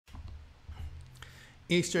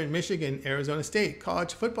Eastern Michigan, Arizona State.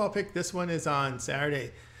 College football pick. This one is on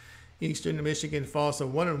Saturday. Eastern Michigan falls to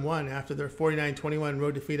 1-1 after their 49-21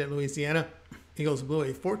 road defeat at Louisiana. Eagles blew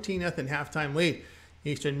a 14-0 halftime lead.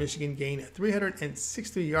 Eastern Michigan gained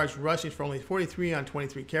 363 yards rushing for only 43 on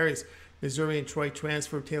 23 carries. Missouri and Troy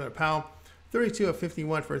transfer Taylor Powell, 32 of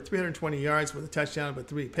 51 for 320 yards with a touchdown but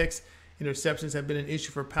 3 picks. Interceptions have been an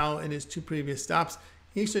issue for Powell in his 2 previous stops.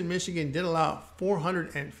 Eastern Michigan did allow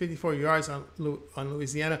 454 yards on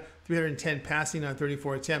Louisiana, 310 passing on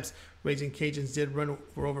 34 attempts. Raging Cajuns did run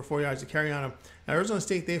for over 4 yards to carry on them. Now, Arizona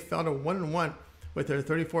State, they fell to 1-1 with their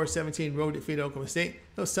 34-17 road defeat at Oklahoma State.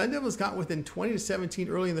 Those Sun Devils got within 20-17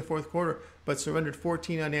 early in the fourth quarter, but surrendered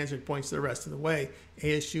 14 unanswered points the rest of the way.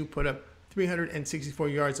 ASU put up 364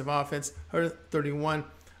 yards of offense, 131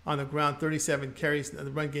 on the ground, 37 carries.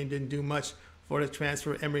 The run game didn't do much. Florida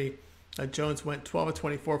transfer Emory Jones went 12 of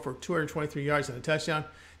 24 for 223 yards and a touchdown.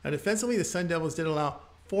 Now, defensively, the Sun Devils did allow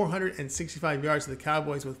 465 yards to the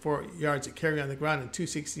Cowboys with 4 yards to carry on the ground and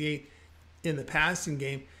 268 in the passing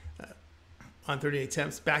game on 38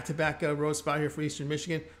 attempts. Back-to-back road spot here for Eastern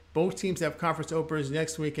Michigan. Both teams have conference openers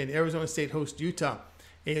next week, and Arizona State hosts Utah.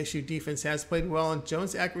 ASU defense has played well, and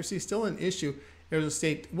Jones' accuracy is still an issue. Arizona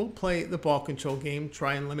State will play the ball control game,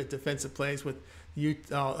 try and limit defensive plays with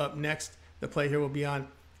Utah up next. The play here will be on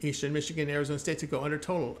Eastern Michigan and Arizona State to go under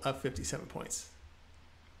total of 57 points.